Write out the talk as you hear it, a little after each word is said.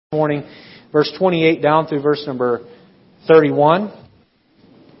Morning, verse 28 down through verse number 31.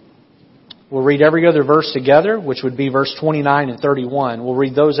 We'll read every other verse together, which would be verse 29 and 31. We'll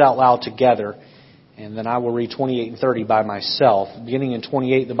read those out loud together, and then I will read 28 and 30 by myself. Beginning in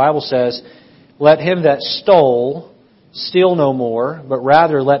 28, the Bible says, "Let him that stole steal no more, but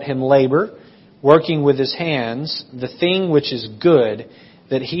rather let him labor, working with his hands, the thing which is good,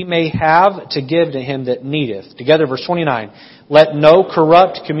 that he may have to give to him that needeth." Together, verse 29. "Let no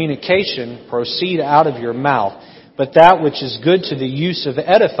corrupt communication proceed out of your mouth, but that which is good to the use of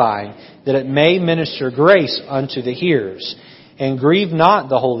edifying, that it may minister grace unto the hearers. And grieve not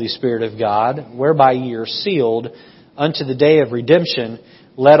the Holy Spirit of God, whereby ye are sealed unto the day of redemption.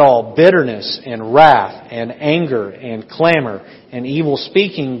 Let all bitterness and wrath and anger and clamor and evil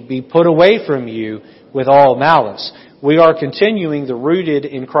speaking be put away from you with all malice." We are continuing the Rooted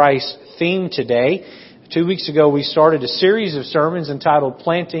in Christ theme today. 2 weeks ago we started a series of sermons entitled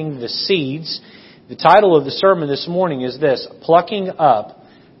Planting the Seeds. The title of the sermon this morning is this: Plucking Up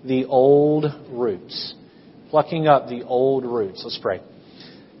the Old Roots. Plucking up the old roots. Let's pray.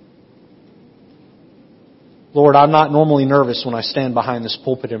 Lord, I'm not normally nervous when I stand behind this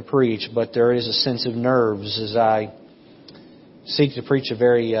pulpit and preach, but there is a sense of nerves as I seek to preach a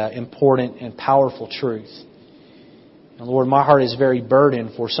very important and powerful truth. And Lord, my heart is very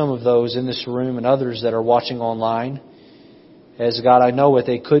burdened for some of those in this room and others that are watching online. As God, I know what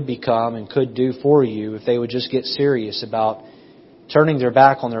they could become and could do for you if they would just get serious about turning their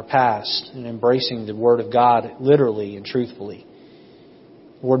back on their past and embracing the Word of God literally and truthfully.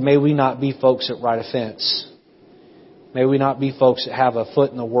 Lord, may we not be folks that ride a fence. May we not be folks that have a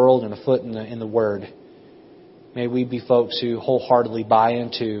foot in the world and a foot in the Word. May we be folks who wholeheartedly buy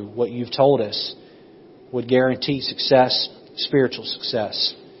into what you've told us would guarantee success, spiritual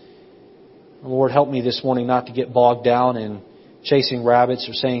success. Lord, help me this morning not to get bogged down in chasing rabbits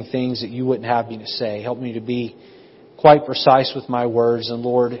or saying things that you wouldn't have me to say. Help me to be quite precise with my words. And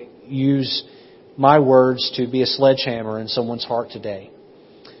Lord, use my words to be a sledgehammer in someone's heart today.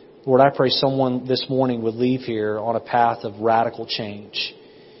 Lord, I pray someone this morning would leave here on a path of radical change.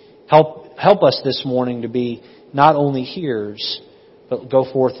 Help us this morning to be not only hearers, but go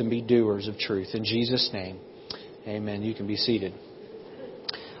forth and be doers of truth. In Jesus' name, amen. You can be seated.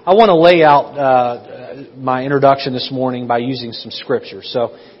 I want to lay out my introduction this morning by using some scripture.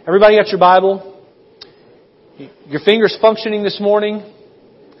 So, everybody got your Bible? Your fingers functioning this morning?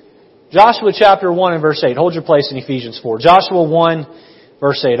 Joshua chapter 1 and verse 8. Hold your place in Ephesians 4. Joshua 1,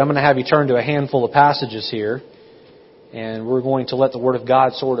 verse 8. I'm going to have you turn to a handful of passages here. And we're going to let the Word of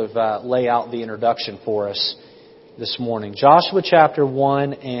God sort of lay out the introduction for us this morning. Joshua chapter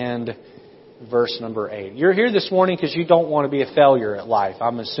 1 and verse number 8. You're here this morning because you don't want to be a failure at life.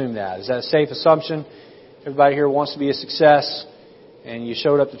 I'm going to assume that. Is that a safe assumption? Everybody here wants to be a success, and you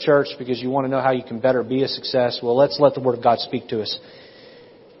showed up to church because you want to know how you can better be a success. Well, let's let the Word of God speak to us.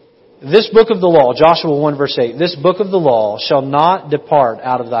 This book of the law, Joshua 1 verse 8, "This book of the law shall not depart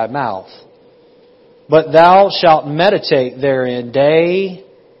out of thy mouth, but thou shalt meditate therein day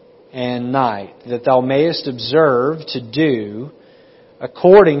and night, that thou mayest observe to do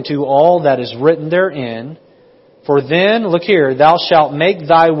according to all that is written therein. For then," look here, "thou shalt make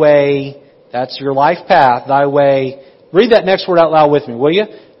thy way," that's your life path, "thy way," read that next word out loud with me, will you?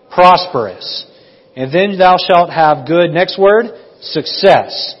 "Prosperous. And then thou shalt have good," next word,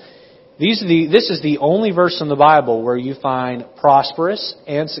 "success." This is the only verse in the Bible where you find prosperous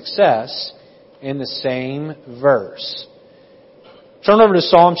and success in the same verse. Turn over to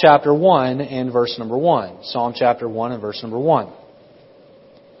Psalm chapter 1 and verse number 1. Psalm chapter 1 and verse number 1.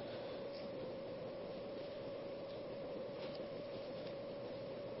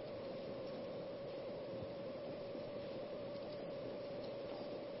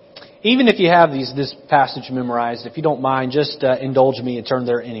 Even if you have this passage memorized, if you don't mind, just indulge me and turn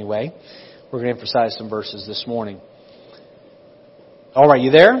there anyway. We're going to emphasize some verses this morning. All right,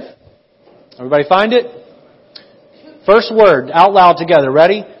 you there? Everybody find it? First word, out loud together.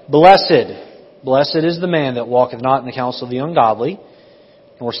 Ready? Blessed. Blessed is the man that walketh not in the counsel of the ungodly,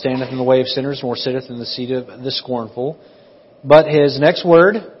 nor standeth in the way of sinners, nor sitteth in the seat of the scornful. But his, next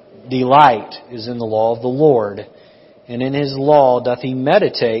word, delight is in the law of the Lord, and in his law doth he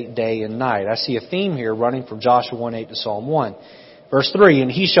meditate day and night. I see a theme here running from Joshua 1:8 to Psalm 1. Verse 3,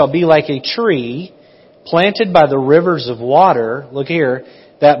 "And he shall be like a tree planted by the rivers of water," look here,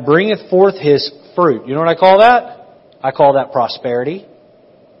 "that bringeth forth his fruit." You know what I call that? I call that prosperity.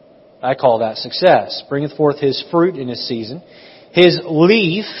 I call that success. "Bringeth forth his fruit in his season. His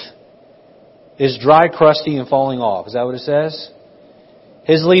leaf is dry, crusty, and falling off." Is that what it says?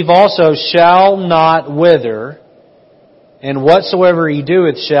 "His leaf also shall not wither, And whatsoever he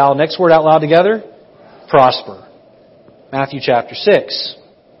doeth shall, next word out loud together, prosper. Matthew chapter 6.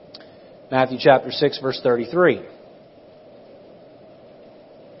 Matthew chapter 6, verse 33.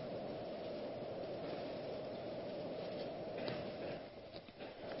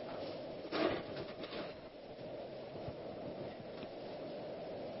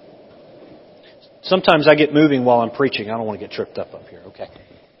 Sometimes I get moving while I'm preaching. I don't want to get tripped up here. Okay.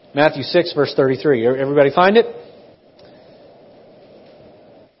 Matthew 6, verse 33. Everybody find it?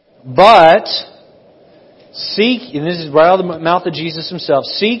 But seek, and this is right out of the mouth of Jesus Himself,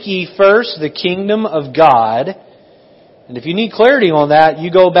 seek ye first the kingdom of God. And if you need clarity on that,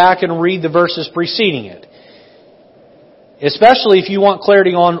 you go back and read the verses preceding it. Especially if you want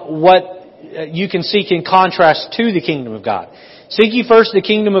clarity on what you can seek in contrast to the kingdom of God. Seek ye first the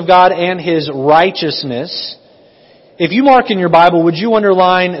kingdom of God and His righteousness. If you mark in your Bible, would you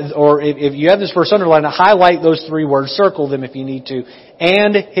underline, or if you have this verse underlined, highlight those three words, circle them if you need to,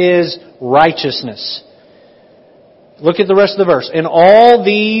 and His righteousness. Look at the rest of the verse. And all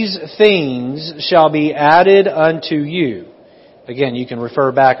these things shall be added unto you. Again, you can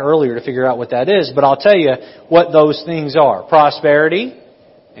refer back earlier to figure out what that is, but I'll tell you what those things are. Prosperity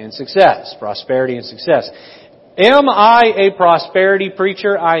and success. Prosperity and success. Am I a prosperity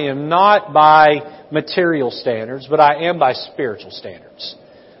preacher? I am not by material standards, but I am by spiritual standards.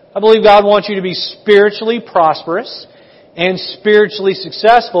 I believe God wants you to be spiritually prosperous and spiritually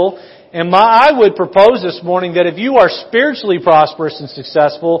successful. And I would propose this morning that if you are spiritually prosperous and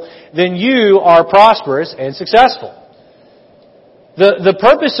successful, then you are prosperous and successful. The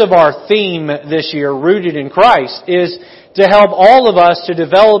purpose of our theme this year, Rooted in Christ, is to help all of us to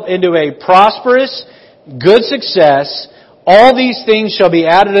develop into a prosperous, good success, all these things shall be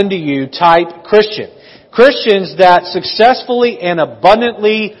added unto you type Christian. Christians that successfully and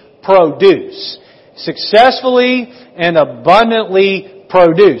abundantly produce. Successfully and abundantly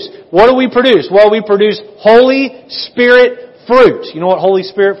produce. What do we produce? Well, we produce Holy Spirit fruit. You know what Holy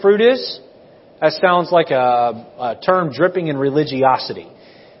Spirit fruit is? That sounds like a term dripping in religiosity.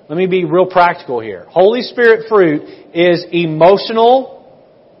 Let me be real practical here. Holy Spirit fruit is emotional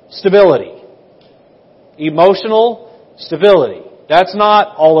stability. Emotional stability. That's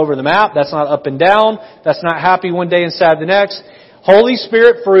not all over the map. That's not up and down. That's not happy one day and sad the next. Holy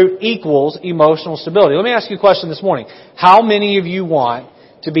Spirit fruit equals emotional stability. Let me ask you a question this morning. How many of you want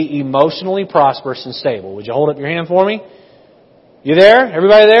to be emotionally prosperous and stable? Would you hold up your hand for me? You there?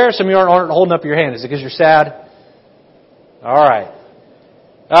 Everybody there? Some of you aren't holding up your hand. Is it because you're sad? All right.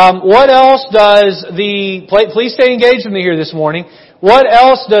 What else does please stay engaged with me here this morning. What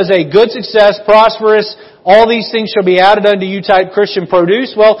else does a good success, prosperous, all these things shall be added unto you type Christian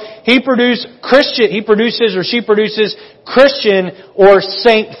produce? Well, he produces or she produces Christian or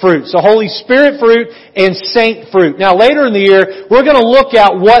saint fruit. So Holy Spirit fruit and saint fruit. Now later in the year, we're going to look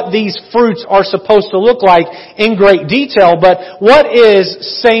at what these fruits are supposed to look like in great detail. But what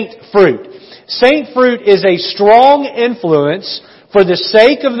is saint fruit? Saint fruit is a strong influence for the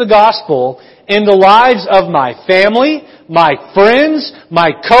sake of the gospel in the lives of my family, my friends,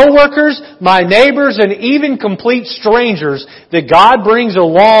 my coworkers, my neighbors, and even complete strangers that God brings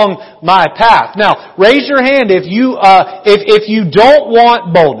along my path. Now, raise your hand if you don't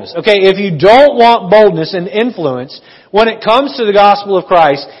want boldness. Okay, if you don't want boldness and influence when it comes to the gospel of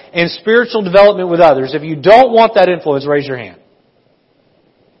Christ and spiritual development with others, if you don't want that influence, raise your hand.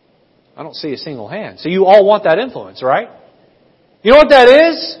 I don't see a single hand. So you all want that influence, right? You know what that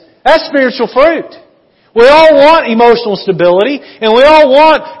is? That's spiritual fruit. We all want emotional stability, and we all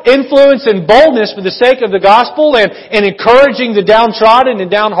want influence and boldness for the sake of the gospel and encouraging the downtrodden and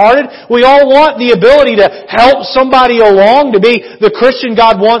downhearted. We all want the ability to help somebody along to be the Christian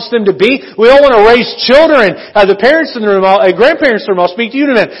God wants them to be. We all want to raise children. The parents in the room, grandparents in the room, I'll speak to you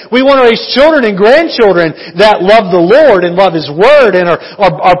in a minute. We want to raise children and grandchildren that love the Lord and love His Word and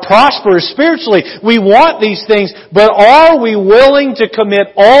are prosperous spiritually. We want these things, but are we willing to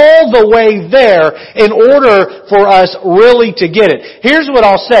commit all the way there in order for us really to get it? Here's what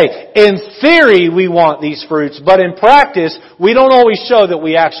I'll say. In theory, we want these fruits, but in practice, we don't always show that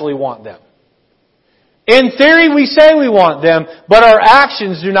we actually want them. In theory, we say we want them, but our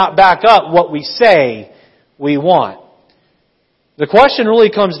actions do not back up what we say we want. The question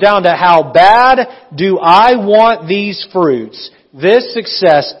really comes down to how bad do I want these fruits, this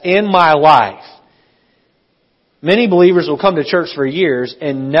success in my life? Many believers will come to church for years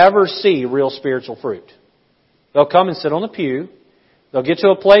and never see real spiritual fruit. They'll come and sit on the pew. They'll get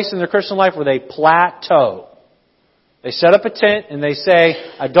to a place in their Christian life where they plateau. They set up a tent and they say,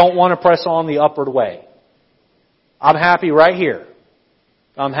 I don't want to press on the upward way. I'm happy right here.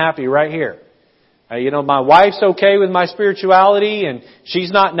 I'm happy right here. My wife's okay with my spirituality, and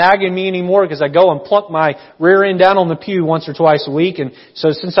she's not nagging me anymore because I go and pluck my rear end down on the pew once or twice a week. And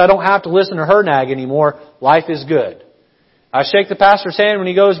so since I don't have to listen to her nag anymore, life is good. I shake the pastor's hand when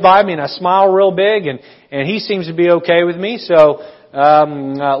he goes by me, and I smile real big, and he seems to be okay with me. So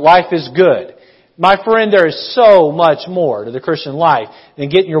life is good. My friend, there is so much more to the Christian life than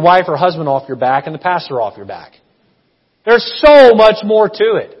getting your wife or husband off your back and the pastor off your back. There's so much more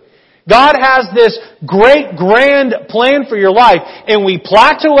to it. God has this great, grand plan for your life, and we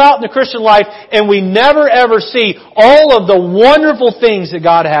plateau out in the Christian life, and we never ever see all of the wonderful things that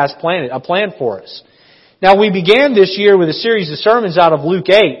God has planned for us. Now, we began this year with a series of sermons out of Luke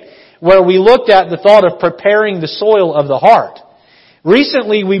 8, where we looked at the thought of preparing the soil of the heart.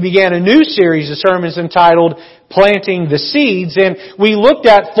 Recently, we began a new series of sermons entitled Planting the Seeds, and we looked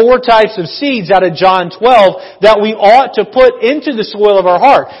at 4 types of seeds out of John 12 that we ought to put into the soil of our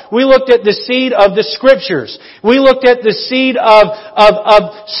heart. We looked at the seed of the Scriptures. We looked at the seed of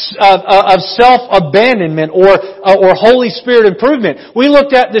self-abandonment or Holy Spirit improvement. We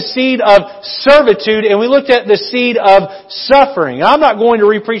looked at the seed of servitude, and we looked at the seed of suffering. I'm not going to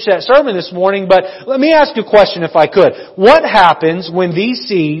re-preach that sermon this morning, but let me ask you a question if I could. What happens when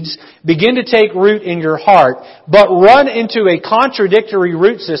these seeds begin to take root in your heart, but run into a contradictory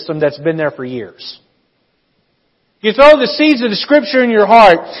root system that's been there for years? You throw the seeds of the Scripture in your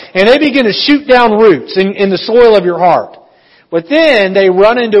heart, and they begin to shoot down roots in the soil of your heart. But then they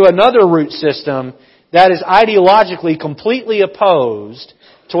run into another root system that is ideologically completely opposed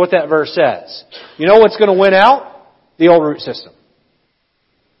to what that verse says. You know what's going to win out? The old root system.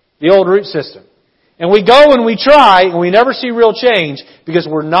 The old root system. And we go and we try, and we never see real change because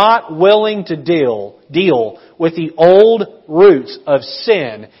we're not willing to deal with the old roots of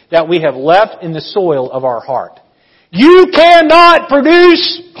sin that we have left in the soil of our heart. You cannot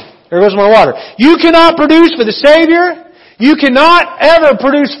produce, there goes my water, you cannot produce for the Savior. You cannot ever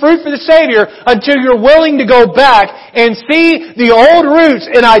produce fruit for the Savior until you're willing to go back and see the old roots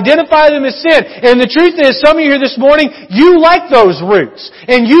and identify them as sin. And the truth is, some of you here this morning, you like those roots.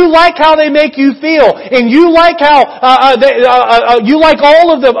 And you like how they make you feel. And you like how, you like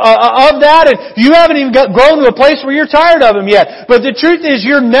all of that. And you haven't even grown to a place where you're tired of them yet. But the truth is,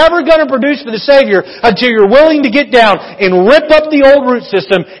 you're never going to produce for the Savior until you're willing to get down and rip up the old root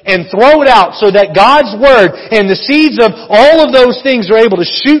system and throw it out so that God's Word and the seeds of all of those things are able to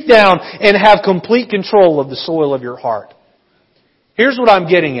shoot down and have complete control of the soil of your heart. Here's what I'm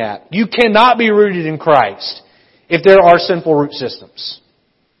getting at. You cannot be rooted in Christ if there are sinful root systems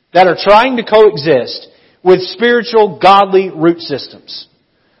that are trying to coexist with spiritual, godly root systems.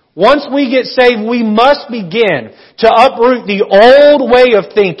 Once we get saved, we must begin to uproot the old way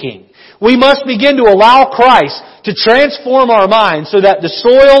of thinking. We must begin to allow Christ to transform our minds so that the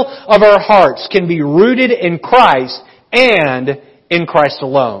soil of our hearts can be rooted in Christ and in Christ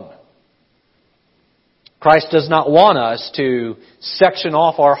alone. Christ does not want us to section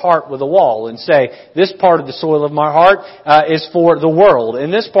off our heart with a wall and say, this part of the soil of my heart is for the world,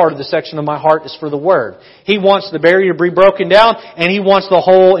 and this part of the section of my heart is for the Word. He wants the barrier to be broken down, and He wants the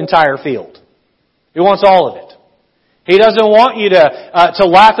whole entire field. He wants all of it. He doesn't want you to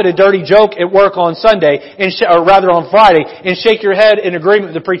laugh at a dirty joke at work on Sunday, or rather on Friday, and shake your head in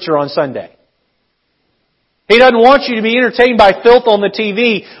agreement with the preacher on Sunday. He doesn't want you to be entertained by filth on the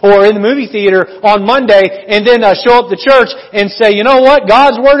TV or in the movie theater on Monday and then show up to church and say, you know what,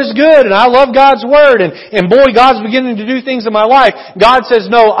 God's Word is good and I love God's Word and boy, God's beginning to do things in my life. God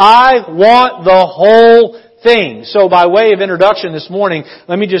says, no, I want the whole thing. So by way of introduction this morning,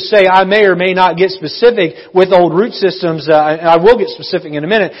 let me just say I may or may not get specific with old root systems. I will get specific in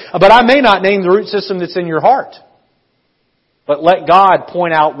a minute, but I may not name the root system that's in your heart. But let God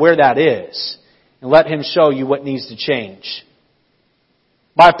point out where that is. And let Him show you what needs to change.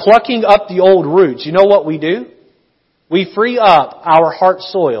 By plucking up the old roots, you know what we do? We free up our heart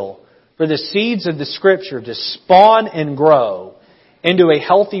soil for the seeds of the Scripture to spawn and grow into a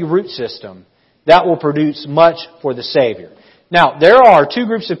healthy root system that will produce much for the Savior. Now, there are 2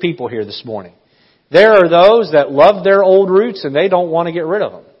 groups of people here this morning. There are those that love their old roots and they don't want to get rid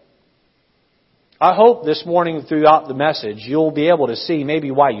of them. I hope this morning throughout the message you'll be able to see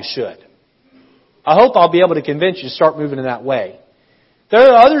maybe why you should. I hope I'll be able to convince you to start moving in that way. There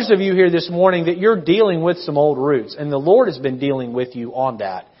are others of you here this morning that you're dealing with some old roots, and the Lord has been dealing with you on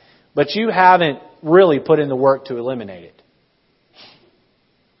that, but you haven't really put in the work to eliminate it.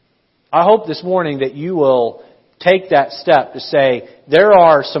 I hope this morning that you will take that step to say, there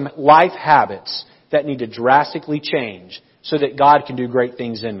are some life habits that need to drastically change so that God can do great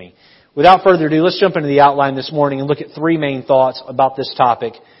things in me. Without further ado, let's jump into the outline this morning and look at 3 main thoughts about this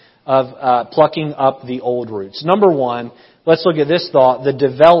topic of plucking up the old roots. Number one, let's look at this thought, the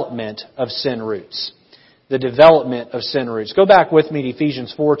development of sin roots. The development of sin roots. Go back with me to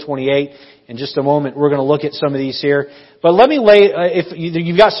Ephesians 4:28. In just a moment, we're going to look at some of these here. But let me lay, if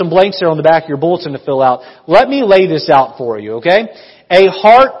you've got some blanks there on the back of your bulletin to fill out, let me lay this out for you, okay? A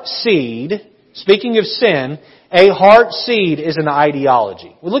heart seed, speaking of sin, a heart seed is an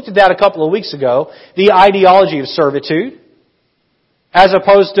ideology. We looked at that a couple of weeks ago. The ideology of servitude, as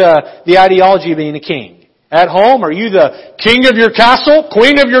opposed to the ideology of being a king. At home, are you the king of your castle,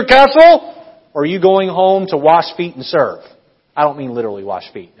 queen of your castle? Or are you going home to wash feet and serve? I don't mean literally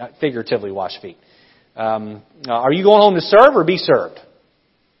wash feet, figuratively wash feet. Are you going home to serve or be served?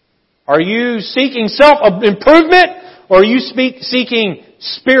 Are you seeking self-improvement or are you seeking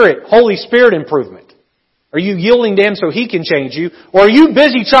Spirit, Holy Spirit improvement? Are you yielding to Him so He can change you? Or are you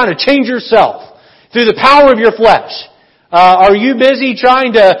busy trying to change yourself through the power of your flesh? Are you busy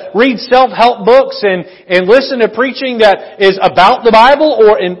trying to read self-help books and listen to preaching that is about the Bible?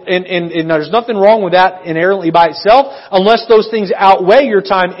 And there's nothing wrong with that inherently by itself, unless those things outweigh your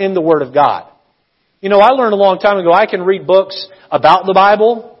time in the Word of God. You know, I learned a long time ago I can read books about the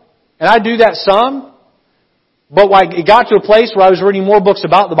Bible, and I do that some, but it got to a place where I was reading more books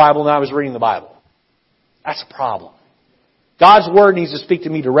about the Bible than I was reading the Bible. That's a problem. God's Word needs to speak to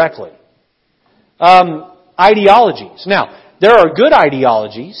me directly. Ideologies. Now, there are good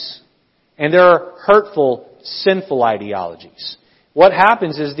ideologies and there are hurtful, sinful ideologies. What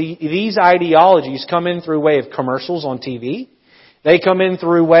happens is these ideologies come in through way of commercials on TV. They come in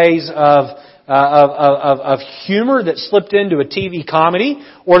through ways of humor that slipped into a TV comedy,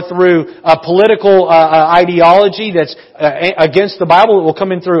 or through a political ideology that's against the Bible. It will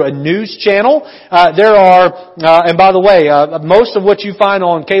come in through a news channel. There are, and by the way, most of what you find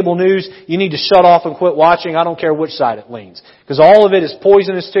on cable news, you need to shut off and quit watching. I don't care which side it leans, because all of it is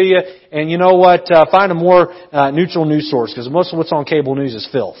poisonous to you. And you know what? Find a more neutral news source, because most of what's on cable news is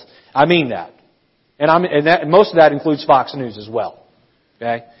filth. I mean that. And most of that includes Fox News as well.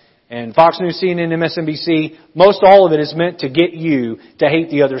 Okay? And Fox News, CNN, MSNBC, most all of it is meant to get you to hate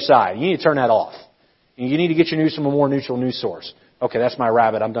the other side. You need to turn that off. And you need to get your news from a more neutral news source. Okay, that's my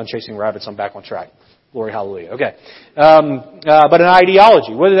rabbit. I'm done chasing rabbits. I'm back on track. Glory, hallelujah. Okay. But an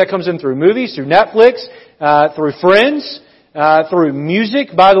ideology, whether that comes in through movies, through Netflix, through friends, through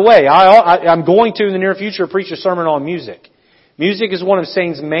music. By the way, I'm going to, in the near future, preach a sermon on music. Music is one of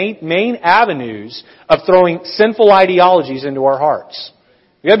Satan's main avenues of throwing sinful ideologies into our hearts.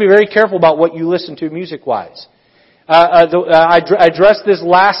 You got to be very careful about what you listen to music-wise. I addressed this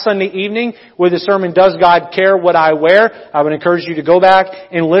last Sunday evening with the sermon, Does God Care What I Wear? I would encourage you to go back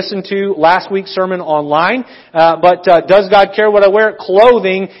and listen to last week's sermon online. But does God care what I wear?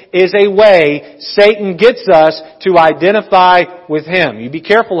 Clothing is a way Satan gets us to identify with him. You be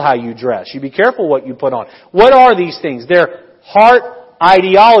careful how you dress. You be careful what you put on. What are these things? They're heart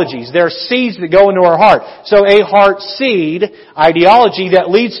ideologies. They're seeds that go into our heart. So a heart seed ideology that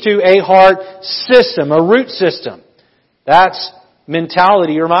leads to a heart system, a root system. That's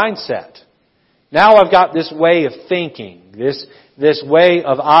mentality or mindset. Now I've got this way of thinking, this way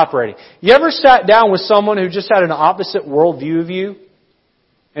of operating. You ever sat down with someone who just had an opposite worldview of you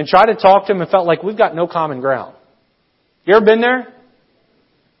and tried to talk to them and felt like we've got no common ground? You ever been there?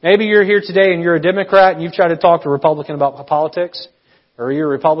 Maybe you're here today and you're a Democrat and you've tried to talk to a Republican about politics. Or you're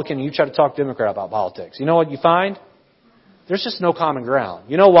a Republican and you try to talk to a Democrat about politics. You know what you find? There's just no common ground.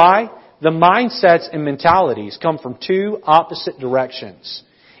 You know why? The mindsets and mentalities come from two opposite directions.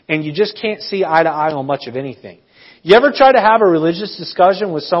 And you just can't see eye to eye on much of anything. You ever try to have a religious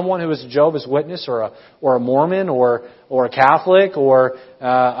discussion with someone who is a Jehovah's Witness or a Mormon or a Catholic or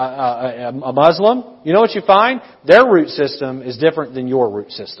a Muslim? You know what you find? Their root system is different than your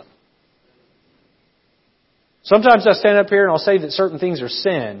root system. Sometimes I stand up here and I'll say that certain things are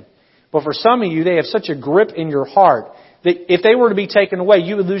sin, but for some of you, they have such a grip in your heart that if they were to be taken away,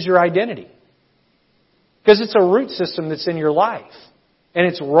 you would lose your identity. Because it's a root system that's in your life, and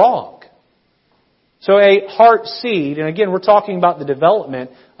it's wrong. So a heart seed, and again, we're talking about the development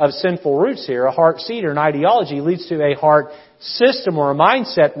of sinful roots here. A heart seed or an ideology leads to a heart system or a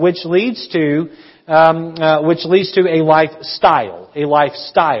mindset, which leads to a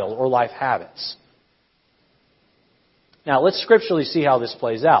lifestyle or life habits. Now, let's scripturally see how this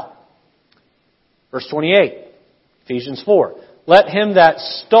plays out. Verse 28, Ephesians 4. Let him that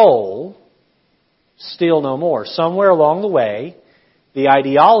stole steal no more. Somewhere along the way, the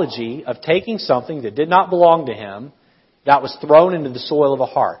ideology of taking something that did not belong to him, that was thrown into the soil of a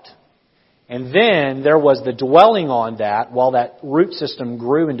heart. And then there was the dwelling on that while that root system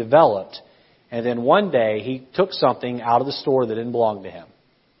grew and developed. And then one day he took something out of the store that didn't belong to him.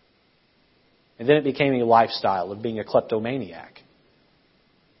 And then it became a lifestyle of being a kleptomaniac.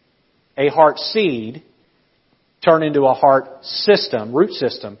 A heart seed turned into a heart system, root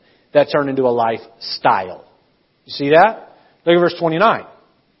system, that turned into a lifestyle. You see that? Look at verse 29.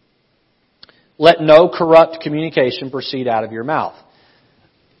 Let no corrupt communication proceed out of your mouth.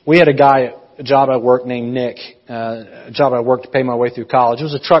 We had a job at work named Nick, a job I worked to pay my way through college. It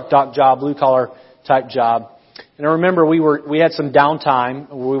was a truck dock job, blue collar type job. And I remember we had some downtime.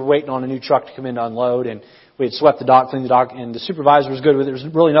 We were waiting on a new truck to come in to unload, and we had swept the dock, cleaned the dock, and the supervisor was good with it. There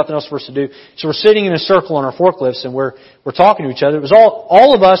was really nothing else for us to do. So we're sitting in a circle on our forklifts, and we're talking to each other. It was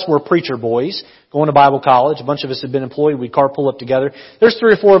all of us were preacher boys going to Bible college. A bunch of us had been employed. We'd carpool up together. There's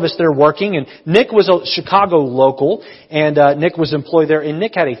 3 or 4 of us there working, and Nick was a Chicago local, and Nick was employed there, and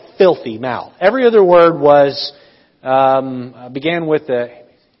Nick had a filthy mouth. Every other word was began with the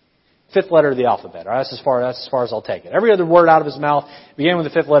 5th letter of the alphabet. All right, that's as far as I'll take it. Every other word out of his mouth began with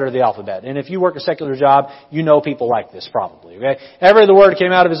the 5th letter of the alphabet. And if you work a secular job, you know people like this probably. Okay, every other word that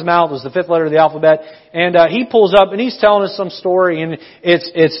came out of his mouth was the 5th letter of the alphabet. And he pulls up and he's telling us some story, and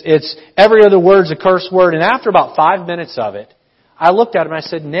it's every other word's a curse word. And after about 5 minutes of it, I looked at him and I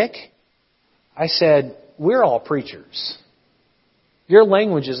said, Nick, we're all preachers. Your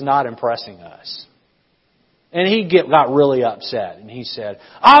language is not impressing us. And he got really upset. And he said,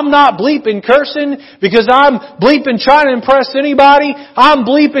 I'm not bleeping cursing because I'm bleeping trying to impress anybody. I'm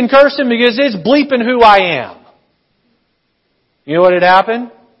bleeping cursing because it's bleeping who I am. You know what had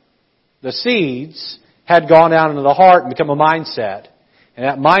happened? The seeds had gone down into the heart and become a mindset. And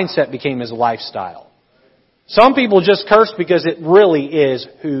that mindset became his lifestyle. Some people just curse because it really is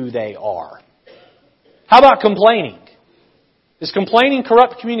who they are. How about complaining? Is complaining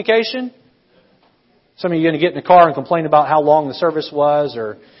corrupt communication? Some of you are going to get in the car and complain about how long the service was,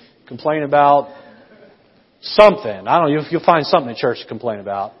 or complain about something. I don't know. You'll find something in church to complain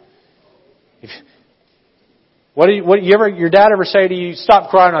about. Your dad ever say to you, stop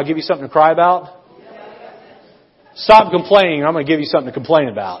crying, I'll give you something to cry about? Stop complaining, I'm going to give you something to complain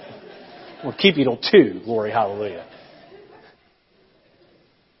about. We'll keep you till 2. Glory, hallelujah.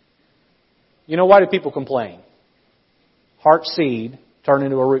 You know, why do people complain? Heart seed turned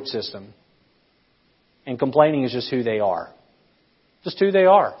into a root system. And complaining is just who they are. Just who they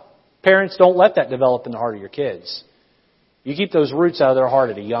are. Parents, don't let that develop in the heart of your kids. You keep those roots out of their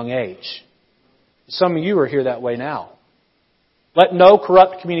heart at a young age. Some of you are here that way now. Let no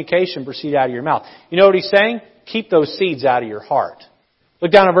corrupt communication proceed out of your mouth. You know what he's saying? Keep those seeds out of your heart.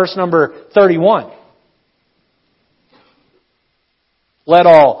 Look down at verse number 31. Let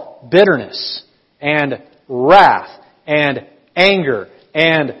all bitterness and wrath and anger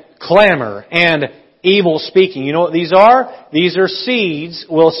and clamor and evil speaking. You know what these are? These are seeds.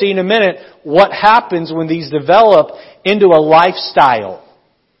 We'll see in a minute what happens when these develop into a lifestyle.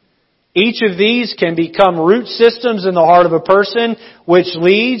 Each of these can become root systems in the heart of a person, which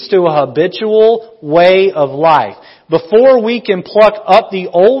leads to a habitual way of life. Before we can pluck up the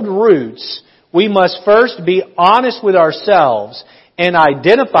old roots, we must first be honest with ourselves and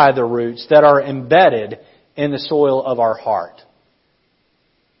identify the roots that are embedded in the soil of our heart.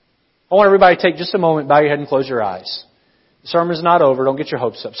 I want everybody to take just a moment, bow your head and close your eyes. The sermon's not over. Don't get your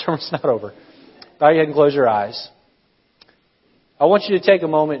hopes up. The sermon's not over. Bow your head and close your eyes. I want you to take a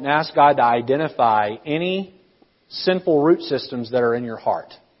moment and ask God to identify any sinful root systems that are in your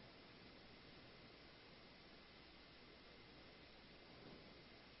heart.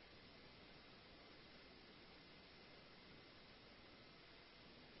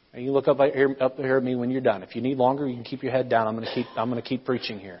 And you look up here at me when you're done. If you need longer, you can keep your head down. I'm going to keep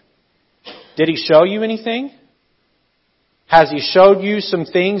preaching here. Did He show you anything? Has He showed you some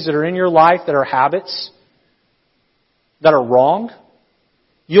things that are in your life that are habits that are wrong?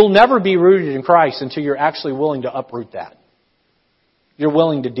 You'll never be rooted in Christ until you're actually willing to uproot that. You're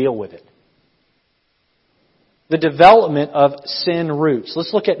willing to deal with it. The development of sin roots.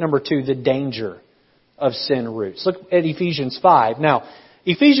 Let's look at number 2, the danger of sin roots. Look at Ephesians 5. Now,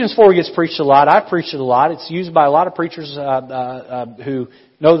 Ephesians 4 gets preached a lot. I've preached it a lot. It's used by a lot of preachers who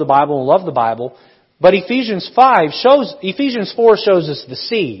know the Bible and love the Bible. But Ephesians 4 shows us the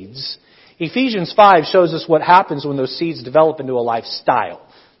seeds. Ephesians 5 shows us what happens when those seeds develop into a lifestyle.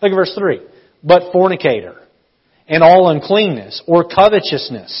 Look at verse 3. But fornicator, and all uncleanness, or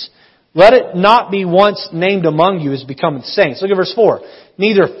covetousness, let it not be once named among you as becometh saints. Look at verse 4.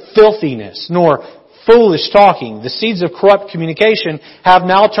 Neither filthiness, nor foolish talking. The seeds of corrupt communication have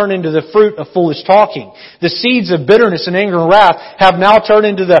now turned into the fruit of foolish talking. The seeds of bitterness and anger and wrath have now turned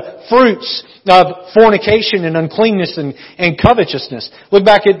into the fruits of fornication and uncleanness and covetousness. Look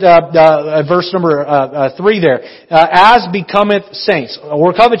back at verse number 3 there. As becometh saints,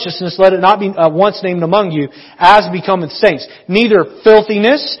 or covetousness, let it not be once named among you, as becometh saints. Neither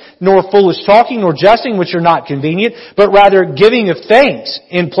filthiness, nor foolish talking, nor jesting, which are not convenient, but rather giving of thanks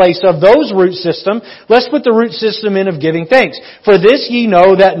in place of those root system. Let's put the root system in of giving thanks. For this ye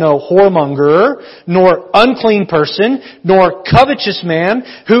know that no whoremonger, nor unclean person, nor covetous man,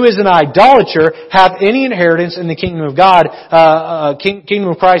 who is an idolater, have any inheritance in the kingdom of God,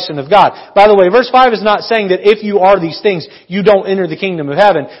 kingdom of Christ and of God. By the way, verse 5 is not saying that if you are these things, you don't enter the kingdom of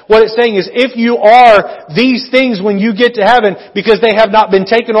heaven. What it's saying is if you are these things when you get to heaven because they have not been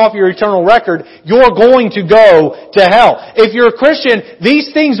taken off your eternal record, you're going to go to hell. If you're a Christian,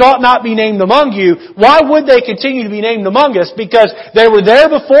 these things ought not be named among you. Why would they continue to be named among us? Because they were there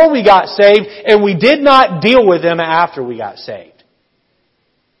before we got saved and we did not deal with them after we got saved.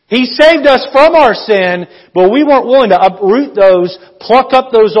 He saved us from our sin, but we weren't willing to uproot those, pluck up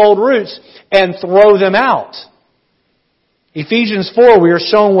those old roots, and throw them out. Ephesians 4, we are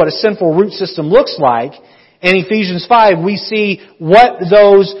shown what a sinful root system looks like. In Ephesians 5, we see what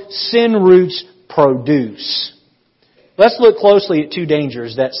those sin roots produce. Let's look closely at two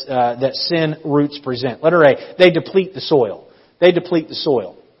dangers that sin roots present. Letter A, they deplete the soil. They deplete the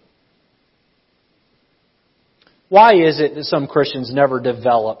soil. Why is it that some Christians never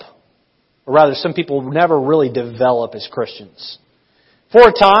develop, or rather some people never really develop as Christians? For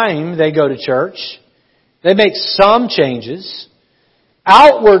a time, they go to church. They make some changes.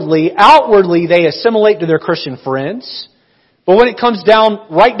 Outwardly, they assimilate to their Christian friends. But when it comes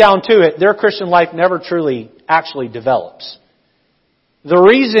right down to it, their Christian life never truly actually develops. The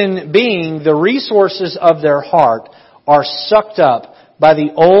reason being, the resources of their heart are sucked up by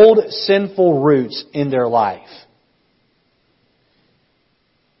the old sinful roots in their life.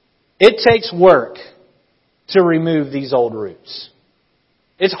 It takes work to remove these old roots.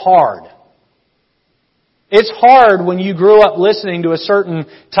 It's hard. It's hard when you grew up listening to a certain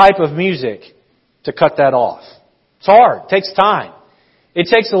type of music to cut that off. It's hard. It takes time. It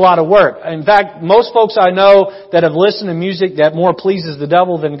takes a lot of work. In fact, most folks I know that have listened to music that more pleases the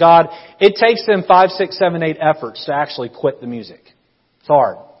devil than God, it takes them 5, 6, 7, 8 efforts to actually quit the music. It's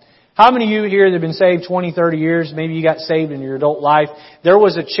hard. How many of you here that have been saved 20, 30 years, maybe you got saved in your adult life, there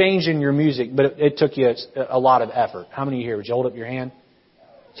was a change in your music, but it took you a lot of effort. How many of you here? Would you hold up your hand?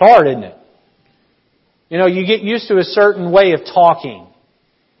 It's hard, isn't it? You know, you get used to a certain way of talking.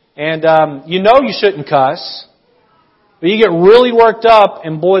 And you know you shouldn't cuss. But you get really worked up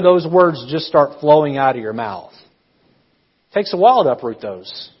and boy, those words just start flowing out of your mouth. It takes a while to uproot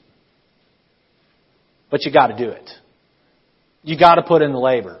those. But you got to do it. You got to put in the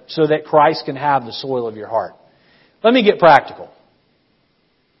labor so that Christ can have the soil of your heart. Let me get practical.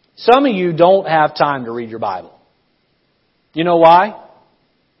 Some of you don't have time to read your Bible. You know why?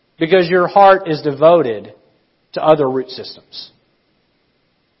 Because your heart is devoted to other root systems.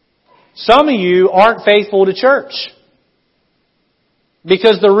 Some of you aren't faithful to church.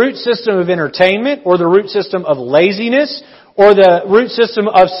 Because the root system of entertainment, or the root system of laziness, or the root system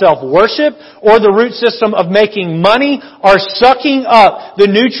of self-worship, or the root system of making money are sucking up the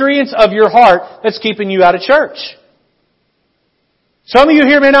nutrients of your heart that's keeping you out of church. Some of you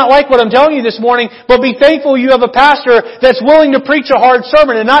here may not like what I'm telling you this morning, but be thankful you have a pastor that's willing to preach a hard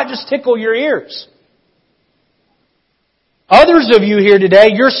sermon and not just tickle your ears. Others of you here today,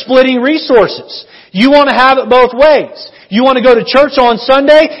 you're splitting resources. You want to have it both ways. You want to go to church on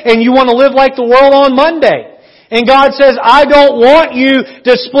Sunday and you want to live like the world on Monday. And God says, I don't want you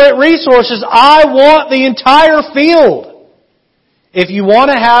to split resources. I want the entire field. If you want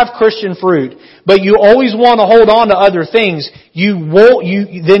to have Christian fruit, but you always want to hold on to other things,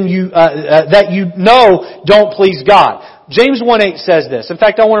 that you know don't please God. James 1:8 says this. In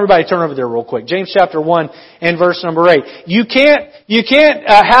fact, I want everybody to turn over there real quick. James chapter 1 and verse number 8. You can't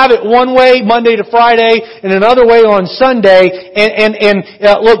have it one way Monday to Friday and another way on Sunday.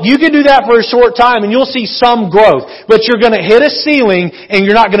 Look, you can do that for a short time and you'll see some growth. But you're going to hit a ceiling and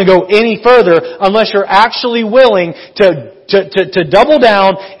you're not going to go any further unless you're actually willing to double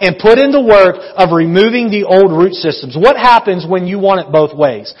down and put in the work of removing the old root systems. What happens when you want it both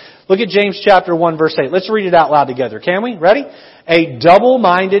ways? Look at James chapter 1 verse 8. Let's read it out loud together. Can we? Ready? A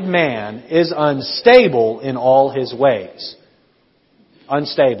double-minded man is unstable in all his ways.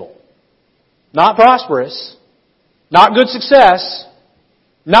 Unstable. Not prosperous. Not good success.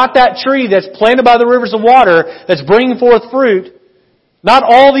 Not that tree that's planted by the rivers of water that's bringing forth fruit. Not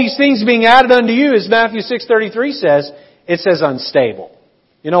all these things being added unto you, as Matthew 6:33 says. It says unstable.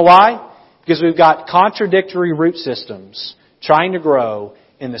 You know why? Because we've got contradictory root systems trying to grow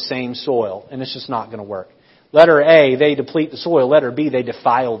in the same soil, and it's just not going to work. Letter A, they deplete the soil. Letter B, they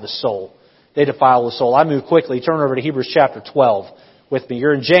defile the soul. They defile the soul. I move quickly. Turn over to Hebrews chapter 12 with me.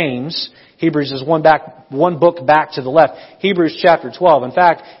 You're in James. Hebrews is one book back to the left. Hebrews chapter 12. In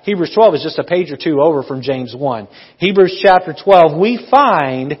fact, Hebrews 12 is just a page or two over from James 1. Hebrews chapter 12, we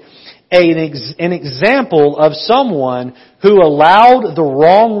find an example of someone who allowed the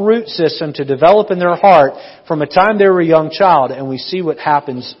wrong root system to develop in their heart from a time they were a young child, and we see what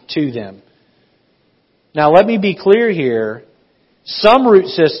happens to them. Now, let me be clear here. Some root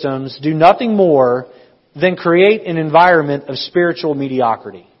systems do nothing more than create an environment of spiritual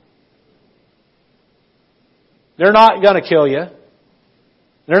mediocrity. They're not going to kill you.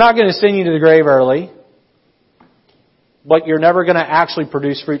 They're not going to send you to the grave early. But you're never going to actually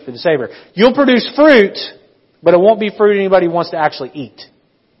produce fruit for the Savior. You'll produce fruit, but it won't be fruit anybody wants to actually eat.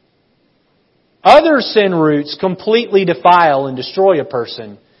 Other sin roots completely defile and destroy a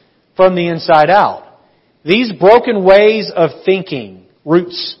person from the inside out. These broken ways of thinking,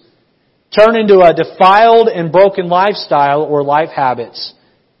 roots, turn into a defiled and broken lifestyle or life habits,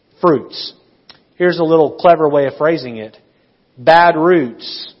 fruits. Here's a little clever way of phrasing it. Bad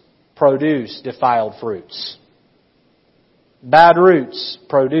roots produce defiled fruits. Bad roots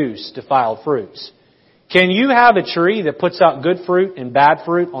produce defiled fruits. Can you have a tree that puts out good fruit and bad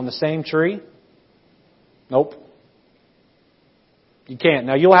fruit on the same tree? Nope. You can't.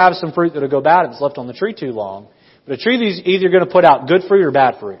 Now, you'll have some fruit that will go bad if it's left on the tree too long. But a tree that's either going to put out good fruit or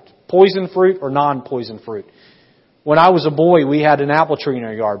bad fruit. Poison fruit or non-poison fruit. When I was a boy, we had an apple tree in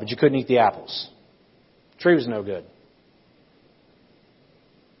our yard, but you couldn't eat the apples. The tree was no good.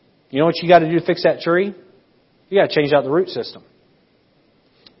 You know what you got to do to fix that tree? You got to change out the root system.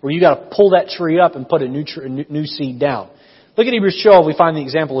 Or you got to pull that tree up and put a new seed down. Look at Hebrews 12. We find the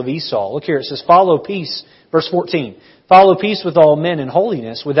example of Esau. Look here. It says, follow peace. Verse 14. Follow peace with all men and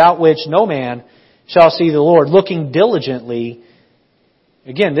holiness, without which no man shall see the Lord. Looking diligently.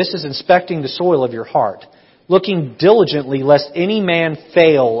 Again, this is inspecting the soil of your heart. Looking diligently lest any man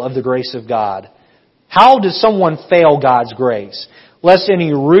fail of the grace of God. How does someone fail God's grace? Lest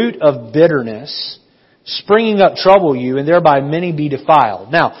any root of bitterness springing up trouble you, and thereby many be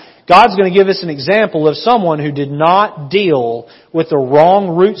defiled. Now, God's going to give us an example of someone who did not deal with the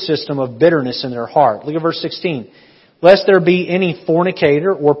wrong root system of bitterness in their heart. Look at verse 16. Lest there be any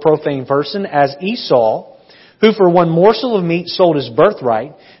fornicator or profane person, as Esau, who for one morsel of meat sold his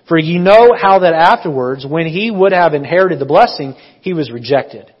birthright. For ye know how that afterwards, when he would have inherited the blessing, he was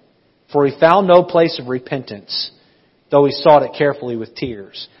rejected. For he found no place of repentance, though he sought it carefully with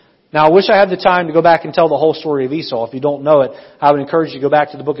tears. Now, I wish I had the time to go back and tell the whole story of Esau. If you don't know it, I would encourage you to go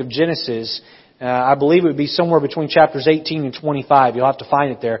back to the book of Genesis. I believe it would be somewhere between chapters 18 and 25. You'll have to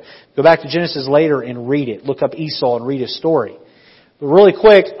find it there. Go back to Genesis later and read it. Look up Esau and read his story. But really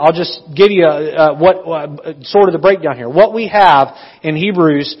quick, I'll just give you sort of the breakdown here. What we have in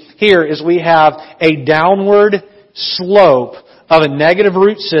Hebrews here is we have a downward slope of a negative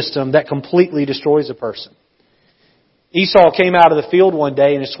root system that completely destroys a person. Esau came out of the field one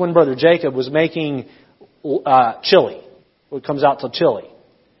day and his twin brother Jacob was making chili. It comes out to chili.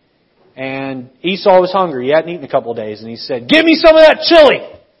 And Esau was hungry. He hadn't eaten a couple of days. And he said, give me some of that chili.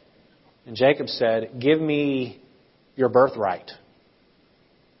 And Jacob said, give me your birthright.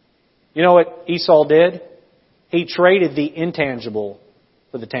 You know what Esau did? He traded the intangible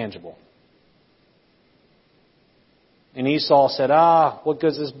for the tangible. And Esau said, what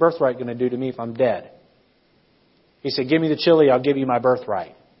good is this birthright going to do to me if I'm dead? He said, give me the chili, I'll give you my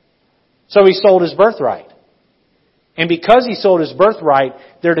birthright. So he sold his birthright. And because he sold his birthright,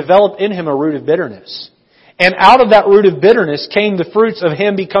 there developed in him a root of bitterness. And out of that root of bitterness came the fruits of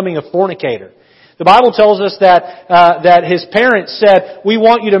him becoming a fornicator. The Bible tells us that his parents said, we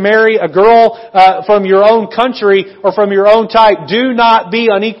want you to marry a girl from your own country or from your own type. Do not be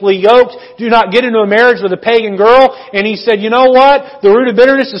unequally yoked. Do not get into a marriage with a pagan girl. And he said, you know what? The root of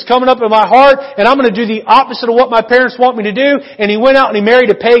bitterness is coming up in my heart, and I'm going to do the opposite of what my parents want me to do. And he went out and he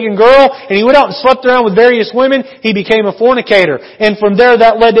married a pagan girl, and he went out and slept around with various women. He became a fornicator. And from there,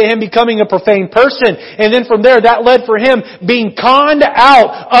 that led to him becoming a profane person. And then from there, that led for him being conned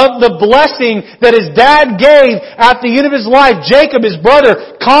out of the blessing that his dad gave at the end of his life. Jacob, his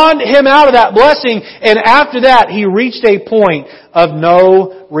brother, conned him out of that blessing. And after that, he reached a point of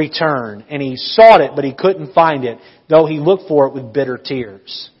no return. And he sought it, but he couldn't find it, though he looked for it with bitter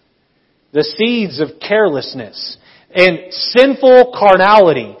tears. The seeds of carelessness and sinful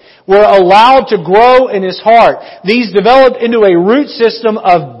carnality were allowed to grow in his heart. These developed into a root system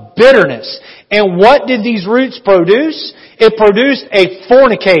of bitterness. And what did these roots produce? It produced a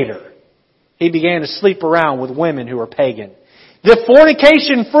fornicator. He began to sleep around with women who were pagan. The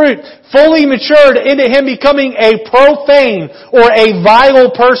fornication fruit fully matured into him becoming a profane or a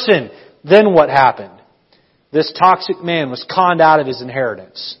vile person. Then what happened? This toxic man was conned out of his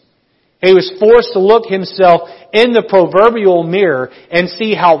inheritance. He was forced to look himself in the proverbial mirror and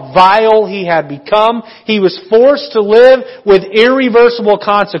see how vile he had become. He was forced to live with irreversible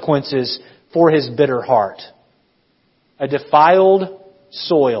consequences for his bitter heart. A defiled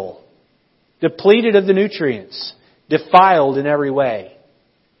soil, depleted of the nutrients, defiled in every way.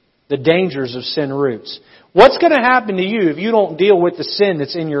 The dangers of sin roots. What's going to happen to you if you don't deal with the sin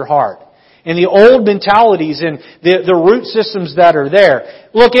that's in your heart? And the old mentalities and the root systems that are there.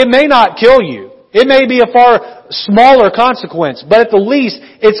 Look, it may not kill you. It may be a far smaller consequence, but at the least,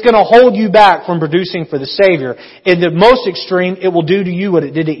 it's going to hold you back from producing for the Savior. In the most extreme, it will do to you what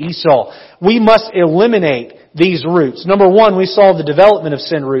it did to Esau. We must eliminate these roots. Number one, we saw the development of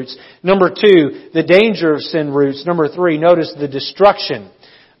sin roots. Number two, the danger of sin roots. Number three, notice the destruction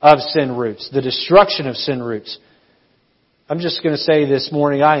of sin roots. The destruction of sin roots. I'm just going to say this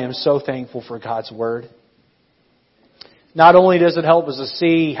morning, I am so thankful for God's Word. Not only does it help us to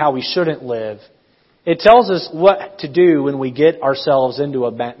see how we shouldn't live, it tells us what to do when we get ourselves into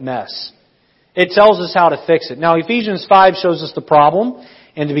a mess. It tells us how to fix it. Now, Ephesians 5 shows us the problem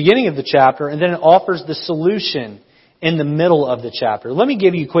in the beginning of the chapter, and then it offers the solution in the middle of the chapter. Let me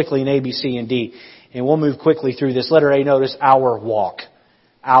give you quickly an A, B, C, and D, and we'll move quickly through this. Letter A, notice our walk.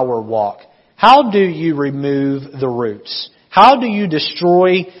 Our walk. How do you remove the roots? How do you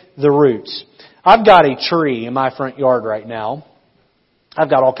destroy the roots? I've got a tree in my front yard right now. I've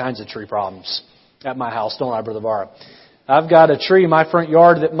got all kinds of tree problems at my house, don't I, Brother Barra? I've got a tree in my front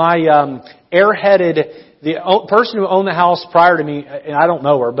yard that my the person who owned the house prior to me, and I don't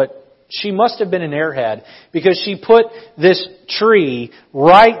know her, but she must have been an airhead because she put this tree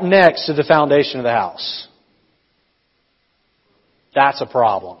right next to the foundation of the house. That's a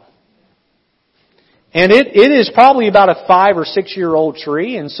problem. And it is probably about a 5 or 6 year old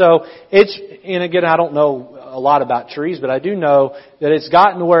tree. And so and again, I don't know a lot about trees, but I do know that it's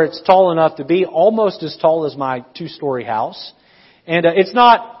gotten to where it's tall enough to be almost as tall as my 2-story house. And it's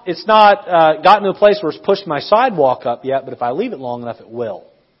not gotten to a place where it's pushed my sidewalk up yet, but if I leave it long enough, it will.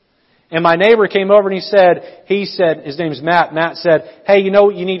 And my neighbor came over and he said, his name's Matt. Matt said, hey, you know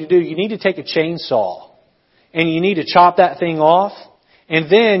what you need to do? You need to take a chainsaw and you need to chop that thing off. And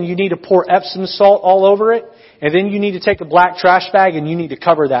then you need to pour Epsom salt all over it. And then you need to take a black trash bag and you need to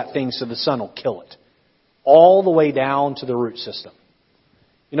cover that thing so the sun will kill it. All the way down to the root system.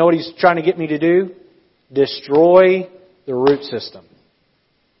 You know what he's trying to get me to do? Destroy the root system.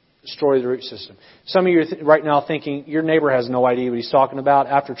 Destroy the root system. Some of you are right now thinking, your neighbor has no idea what he's talking about.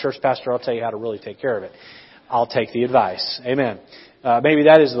 After church, pastor, I'll tell you how to really take care of it. I'll take the advice. Amen. Maybe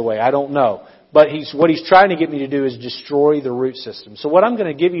that is the way. I don't know. But what he's trying to get me to do is destroy the root system. So what I'm going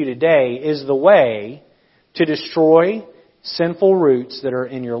to give you today is the way to destroy sinful roots that are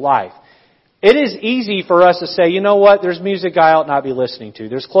in your life. It is easy for us to say, you know what, there's music I ought not be listening to.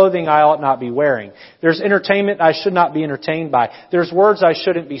 There's clothing I ought not be wearing. There's entertainment I should not be entertained by. There's words I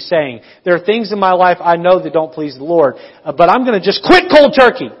shouldn't be saying. There are things in my life I know that don't please the Lord. But I'm going to just quit cold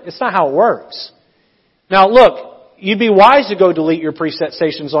turkey. It's not how it works. Now look, you'd be wise to go delete your preset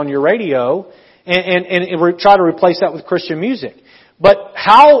stations on your radio and try to replace that with Christian music. But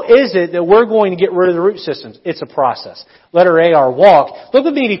how is it that we're going to get rid of the root systems? It's a process. Letter A, our walk. Look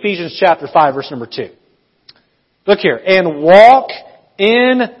with me at Ephesians chapter 5, verse number 2. Look here. And walk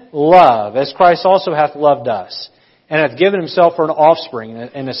in love, as Christ also hath loved us, and hath given himself for an offspring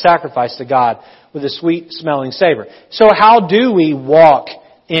and a sacrifice to God with a sweet-smelling savor. So how do we walk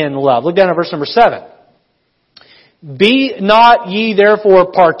in love? Look down at verse number 7. Be not ye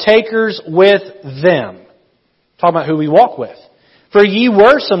therefore partakers with them. Talking about who we walk with. For ye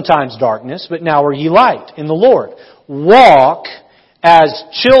were sometimes darkness, but now are ye light in the Lord. Walk as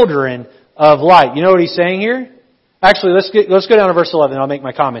children of light. You know what he's saying here? Actually, let's go down to verse 11 and I'll make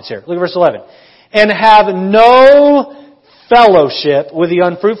my comments here. Look at verse 11. And have no fellowship with the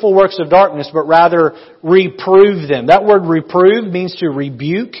unfruitful works of darkness, but rather reprove them. That word reprove means to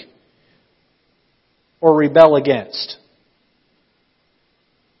rebuke or rebel against.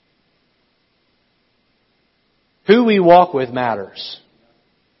 Who we walk with matters.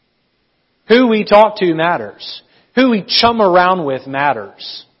 Who we talk to matters. Who we chum around with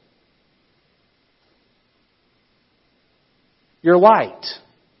matters. You're light.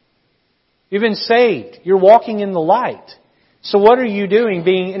 You've been saved. You're walking in the light. So what are you doing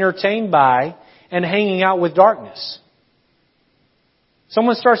being entertained by and hanging out with darkness?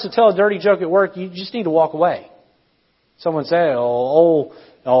 Someone starts to tell a dirty joke at work, you just need to walk away. Someone say, old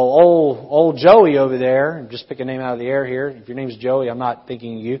Joey over there, I'm just picking a name out of the air here. If your name's Joey, I'm not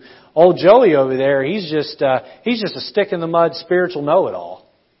thinking of you. Old Joey over there, he's just a stick in the mud spiritual know-it-all.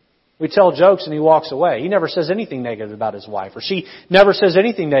 We tell jokes and he walks away. He never says anything negative about his wife, or she never says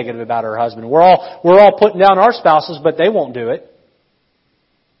anything negative about her husband. We're all putting down our spouses, but they won't do it.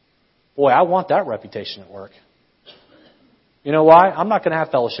 Boy, I want that reputation at work. You know why? I'm not going to have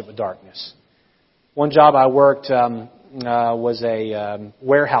fellowship with darkness. One job I worked was a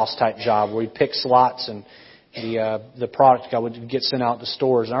warehouse type job where we'd pick slots and the product would get sent out to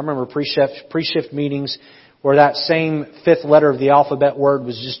stores. And I remember pre-shift meetings where that same fifth letter of the alphabet word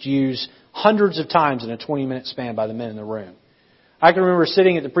was just used hundreds of times in a 20-minute span by the men in the room. I can remember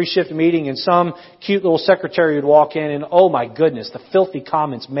sitting at the pre-shift meeting and some cute little secretary would walk in and, oh my goodness, the filthy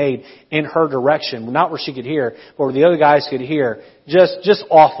comments made in her direction. Not where she could hear, but where the other guys could hear. Just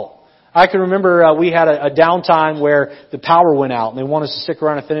awful. I can remember we had a downtime where the power went out and they wanted us to stick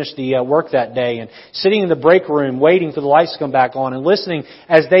around and finish the work that day, and sitting in the break room waiting for the lights to come back on and listening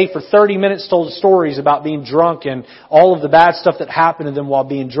as they for 30 minutes told stories about being drunk and all of the bad stuff that happened to them while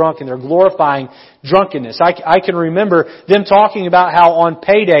being drunk, and they're glorifying drunkenness. I can remember them talking about how on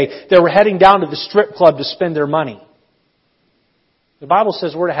payday they were heading down to the strip club to spend their money. The Bible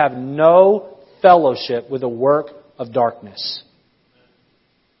says we're to have no fellowship with the work of darkness.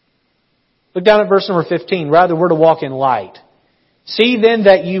 Look down at verse number 15. Rather, we're to walk in light. See then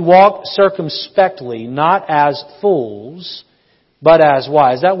that you walk circumspectly, not as fools, but as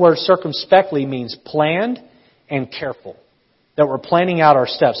wise. That word circumspectly means planned and careful. That we're planning out our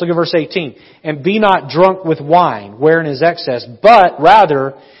steps. Look at verse 18. And be not drunk with wine, wherein is excess, but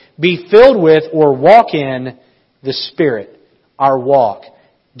rather be filled with or walk in the Spirit. Our walk.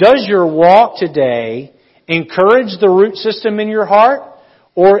 Does your walk today encourage the root system in your heart?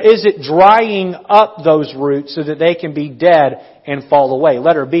 Or is it drying up those roots so that they can be dead and fall away?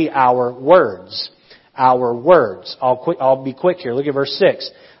 Letter B, our words. Our words. I'll be quick here. Look at verse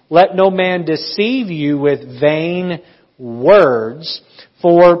 6. Let no man deceive you with vain words,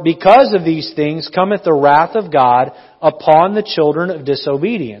 for because of these things cometh the wrath of God upon the children of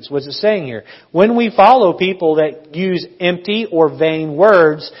disobedience. What's it saying here? When we follow people that use empty or vain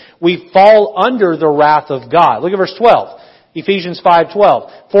words, we fall under the wrath of God. Look at verse 12. Ephesians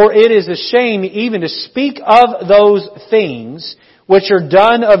 5:12. For it is a shame even to speak of those things which are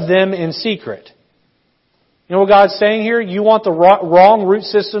done of them in secret. You know what God's saying here? You want the wrong root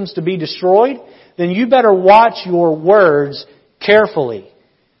systems to be destroyed? Then you better watch your words carefully.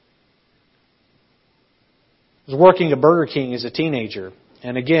 I was working at Burger King as a teenager.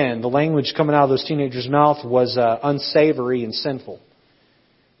 And again, the language coming out of those teenagers' mouth was unsavory and sinful.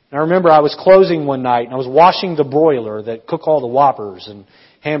 And I remember I was closing one night and I was washing the broiler that cook all the Whoppers and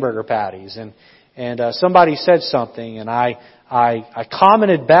hamburger patties. And somebody said something and I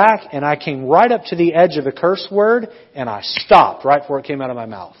commented back and I came right up to the edge of a curse word and I stopped right before it came out of my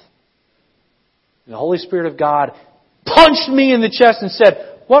mouth. And the Holy Spirit of God punched me in the chest and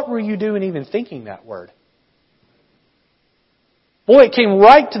said, what were you doing even thinking that word? Boy, it came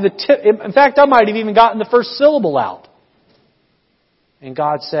right to the tip. In fact, I might have even gotten the first syllable out. And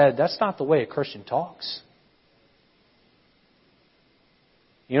God said, that's not the way a Christian talks.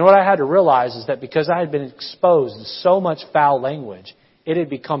 You know what I had to realize is that because I had been exposed to so much foul language, it had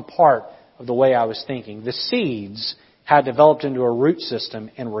become part of the way I was thinking. The seeds had developed into a root system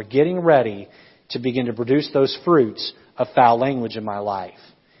and were getting ready to begin to produce those fruits of foul language in my life.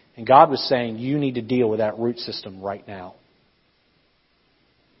 And God was saying, you need to deal with that root system right now.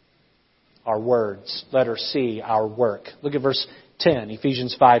 Our words. Letter C, our work. Look at verse 10,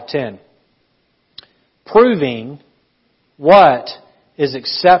 Ephesians 5:10. Proving what is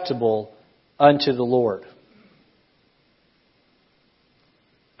acceptable unto the Lord.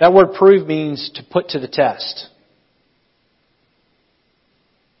 That word prove means to put to the test.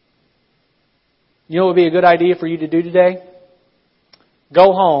 You know what would be a good idea for you to do today?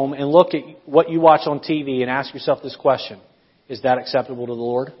 Go home and look at what you watch on TV and ask yourself this question. Is that acceptable to the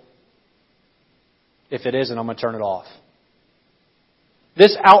Lord? If it isn't, I'm going to turn it off.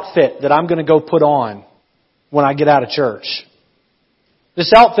 This outfit that I'm going to go put on when I get out of church.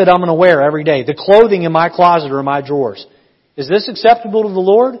 This outfit I'm going to wear every day. The clothing in my closet or in my drawers. Is this acceptable to the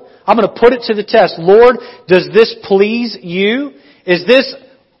Lord? I'm going to put it to the test. Lord, does this please you? Is this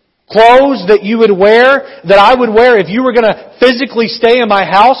clothes that you would wear, that I would wear if you were going to physically stay in my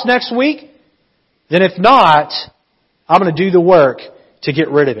house next week? Then if not, I'm going to do the work to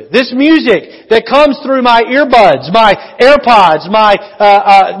get rid of it. This music that comes through my earbuds, my AirPods,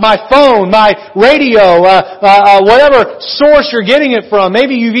 my phone, my radio, whatever source you're getting it from,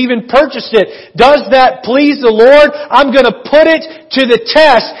 maybe you've even purchased it. Does that please the Lord? I'm going to put it to the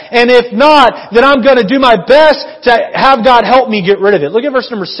test, and if not, then I'm going to do my best to have God help me get rid of it. Look at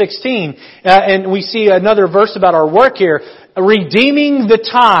verse number 16, and we see another verse about our work here. Redeeming the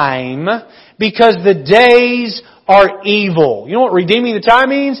time, because the days are evil. You know what redeeming the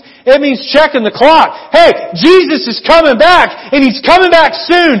time means? It means checking the clock. Hey, Jesus is coming back, and He's coming back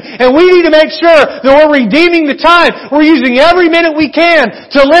soon, and we need to make sure that we're redeeming the time. We're using every minute we can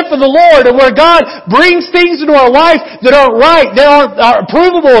to live for the Lord, and where God brings things into our life that aren't right, that aren't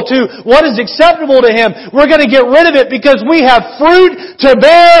approvable to what is acceptable to Him, we're going to get rid of it because we have fruit to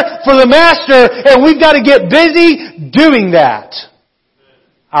bear for the Master, and we've got to get busy doing that.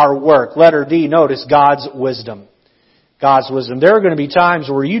 Our work. Letter D, notice God's wisdom. God's wisdom. There are going to be times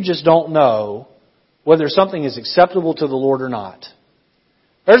where you just don't know whether something is acceptable to the Lord or not.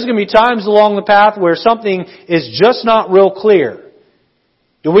 There's going to be times along the path where something is just not real clear.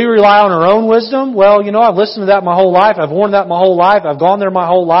 Do we rely on our own wisdom? Well, I've listened to that my whole life. I've worn that my whole life. I've gone there my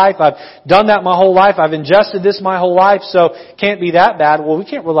whole life. I've done that my whole life. I've ingested this my whole life, so it can't be that bad. Well, we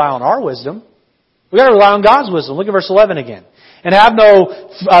can't rely on our wisdom. We've got to rely on God's wisdom. Look at verse 11 again. And have no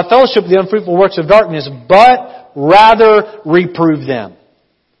fellowship with the unfruitful works of darkness, but rather reprove them.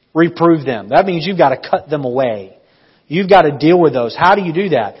 Reprove them. That means you've got to cut them away. You've got to deal with those. How do you do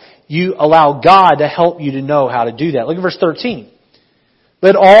that? You allow God to help you to know how to do that. Look at verse 13.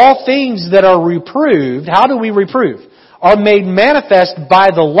 But all things that are reproved, how do we reprove? Are made manifest by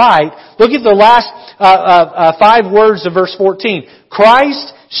the light. Look at the last 5 words of verse 14.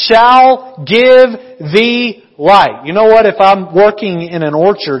 Christ shall give thee light. You know what? If I'm working in an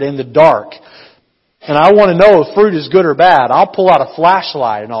orchard in the dark, and I want to know if fruit is good or bad, I'll pull out a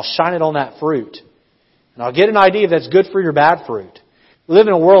flashlight and I'll shine it on that fruit. And I'll get an idea if that's good fruit or bad fruit. We live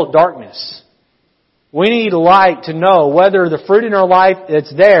in a world of darkness. We need light to know whether the fruit in our life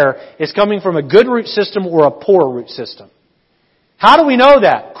that's there is coming from a good root system or a poor root system. How do we know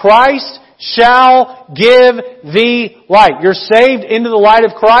that? Christ shall give thee light. You're saved into the light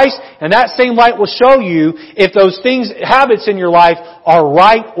of Christ, and that same light will show you if those things, habits in your life are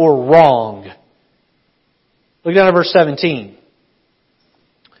right or wrong. Look down at verse 17.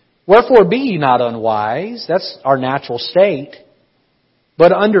 Wherefore be ye not unwise, that's our natural state,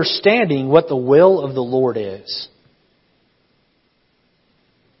 but understanding what the will of the Lord is.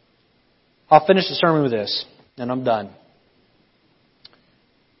 I'll finish the sermon with this, and I'm done.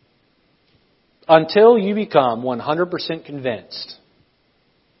 Until you become 100% convinced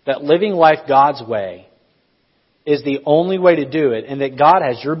that living life God's way is the only way to do it, and that God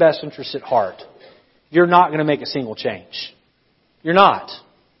has your best interest at heart, you're not going to make a single change. You're not.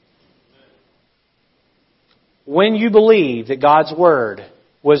 When you believe that God's Word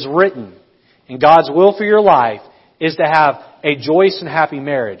was written and God's will for your life is to have a joyous and happy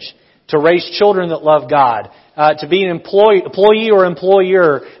marriage, to raise children that love God, to be an employee or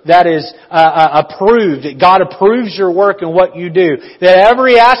employer that is approved, that God approves your work and what you do, that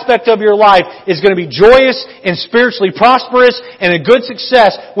every aspect of your life is going to be joyous and spiritually prosperous and a good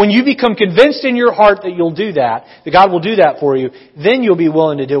success. When you become convinced in your heart that you'll do that God will do that for you, then you'll be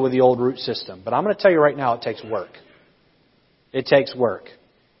willing to deal with the old root system. But I'm going to tell you right now, it takes work. It takes work.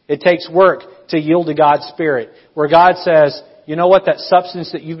 It takes work to yield to God's Spirit, where God says, you know what, that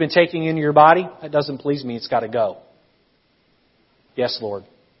substance that you've been taking into your body, that doesn't please me, it's got to go. Yes, Lord.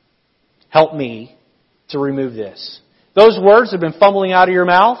 Help me to remove this. Those words have been fumbling out of your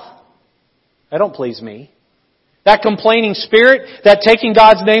mouth, they don't please me. That complaining spirit, that taking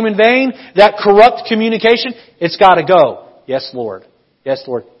God's name in vain, that corrupt communication, it's got to go. Yes, Lord. Yes,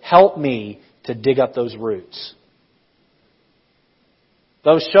 Lord. Help me to dig up those roots.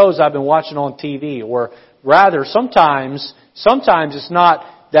 Those shows I've been watching on TV, or rather, sometimes it's not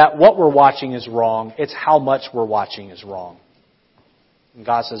that what we're watching is wrong, it's how much we're watching is wrong. And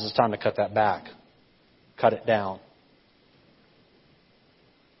God says it's time to cut that back. Cut it down.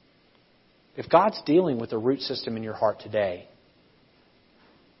 If God's dealing with the root system in your heart today,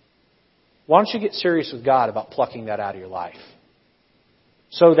 why don't you get serious with God about plucking that out of your life?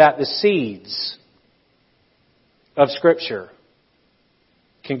 So that the seeds of Scripture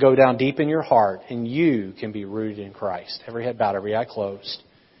can go down deep in your heart and you can be rooted in Christ. Every head bowed, every eye closed.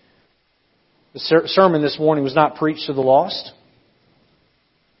 The sermon this morning was not preached to the lost.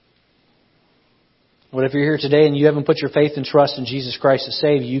 But if you're here today and you haven't put your faith and trust in Jesus Christ to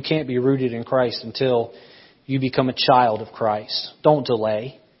save you, you can't be rooted in Christ until you become a child of Christ. Don't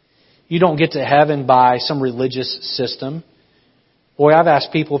delay. You don't get to heaven by some religious system Boy, I've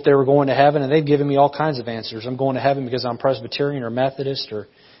asked people if they were going to heaven, and they've given me all kinds of answers. I'm going to heaven because I'm Presbyterian or Methodist or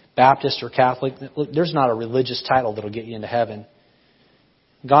Baptist or Catholic. Look, there's not a religious title that'll get you into heaven.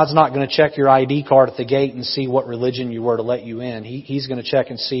 God's not going to check your ID card at the gate and see what religion you were to let you in. He's going to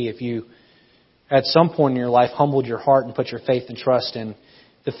check and see if you, at some point in your life, humbled your heart and put your faith and trust in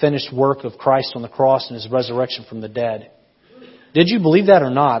the finished work of Christ on the cross and His resurrection from the dead. Did you believe that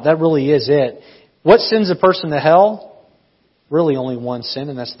or not? That really is it. What sends a person to hell? Really only one sin,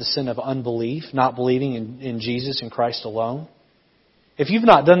 and that's the sin of unbelief, not believing in Jesus and Christ alone. If you've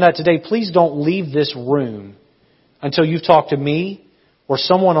not done that today, please don't leave this room until you've talked to me or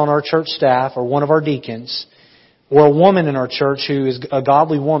someone on our church staff or one of our deacons or a woman in our church who is a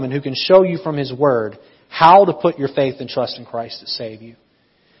godly woman who can show you from His Word how to put your faith and trust in Christ to save you.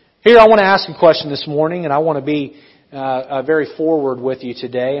 Here, I want to ask a question this morning, and I want to be very forward with you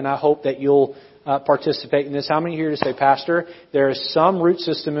today, and I hope that you'll participate in this. How many here to say, Pastor, there is some root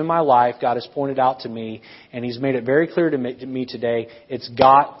system in my life God has pointed out to me, and He's made it very clear to me today, it's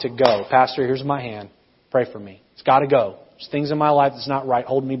got to go. Pastor, here's my hand. Pray for me. It's got to go. There's things in my life that's not right,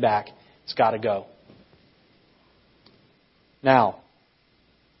 holding me back. It's got to go. Now,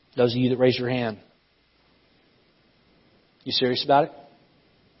 those of you that raise your hand, you serious about it?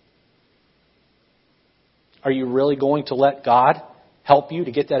 Are you really going to let God help you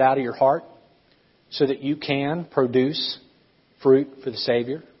to get that out of your heart so that you can produce fruit for the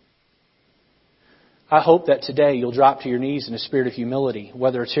Savior? I hope that today you'll drop to your knees in a spirit of humility,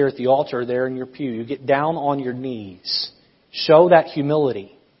 whether it's here at the altar or there in your pew. You get down on your knees. Show that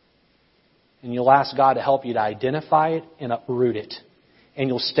humility. And you'll ask God to help you to identify it and uproot it. And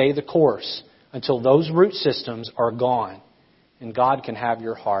you'll stay the course until those root systems are gone and God can have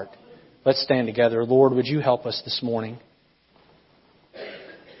your heart. Let's stand together. Lord, would you help us this morning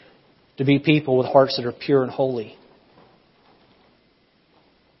to be people with hearts that are pure and holy.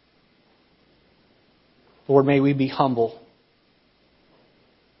 Lord, may we be humble.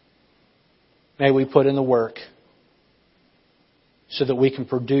 May we put in the work so that we can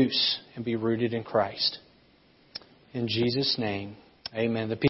produce and be rooted in Christ. In Jesus' name, amen.